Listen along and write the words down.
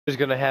is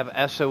gonna have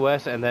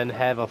SOS and then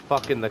have a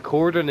fucking the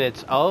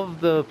coordinates of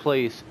the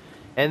place,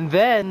 and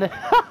then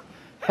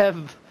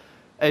have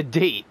a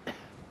date.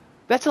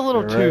 That's a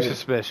little too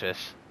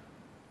suspicious.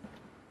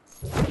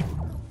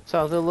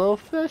 Sounds a little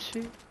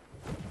fishy.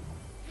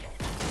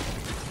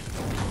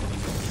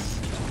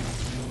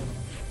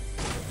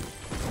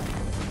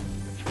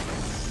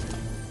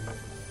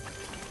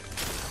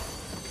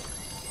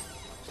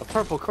 A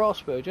purple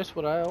crossbow, just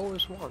what I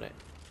always wanted.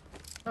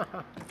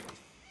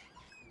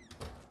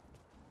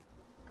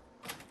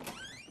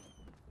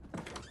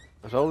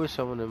 There's always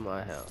someone in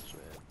my house,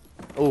 man.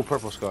 Oh,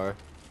 purple scar.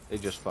 They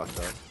just fucked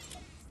up.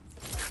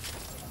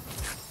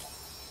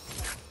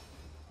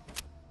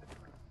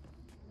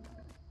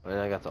 And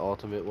I got the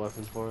ultimate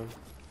weapon for him.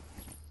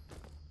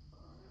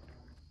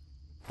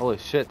 Holy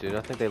shit, dude.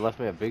 I think they left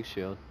me a big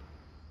shield.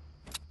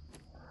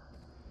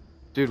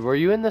 Dude, were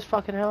you in this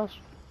fucking house?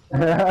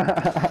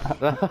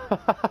 I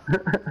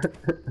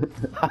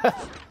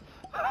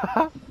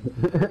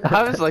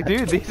was like,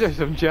 dude, these are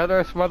some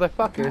generous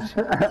motherfuckers.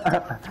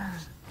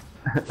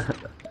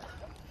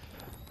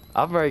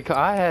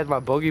 I had my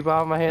boogie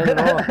bomb in my hand and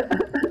all.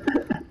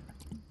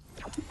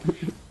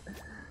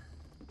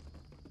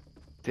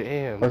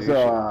 Damn, dude.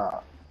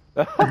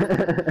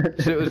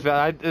 Shit was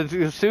bad.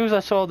 As soon as I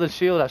saw the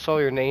shield, I saw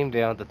your name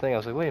down at the thing. I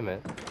was like, wait a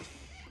minute.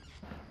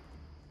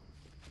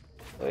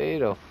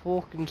 Wait a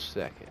fucking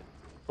second.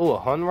 Oh, a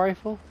Hun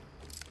rifle?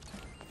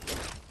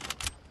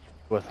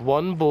 With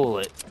one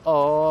bullet.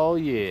 Oh,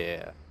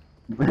 yeah.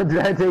 Did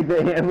I take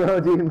the ammo,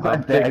 dude?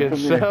 I'm thinking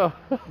so.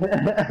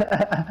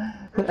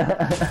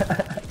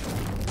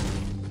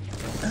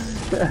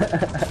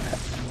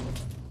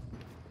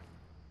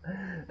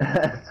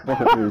 That's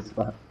funny as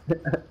fuck.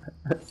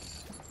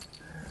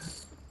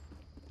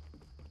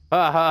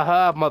 Ha ha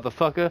ha,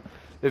 motherfucker.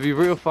 It'd be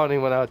real funny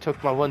when I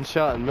took my one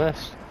shot and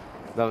missed.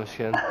 No, I'm just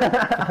kidding.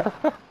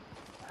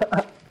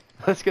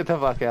 Let's get the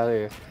fuck out of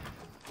here.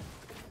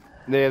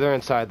 Yeah, they're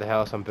inside the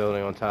house I'm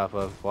building on top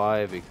of.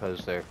 Why?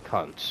 Because they're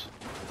cunts.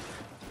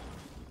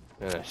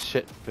 In a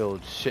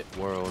shit-filled shit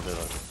world, in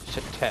a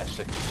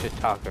shit-tastic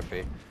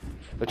shitography.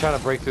 They're trying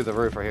to break through the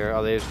roof right here.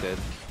 Oh, they just did.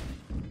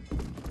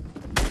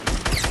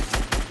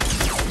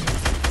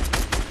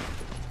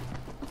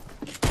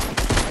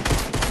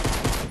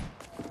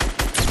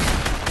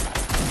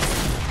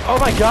 Oh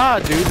my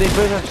god, dude, they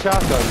both have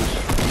shotguns.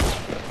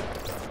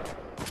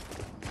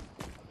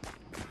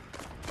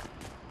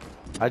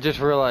 I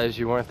just realized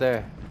you weren't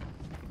there.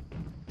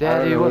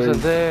 Daddy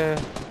wasn't there.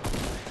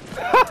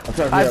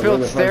 I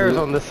built stairs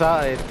on the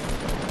side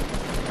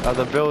of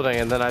the building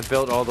and then I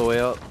built all the way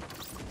up.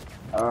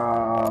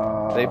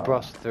 They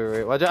brushed through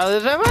it. Watch out,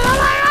 there's a... Oh my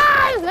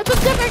god! That's a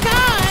different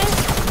guy!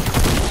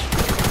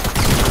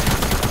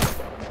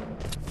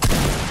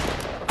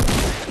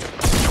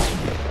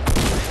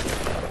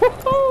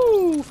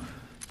 Woohoo!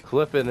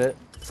 Clipping it.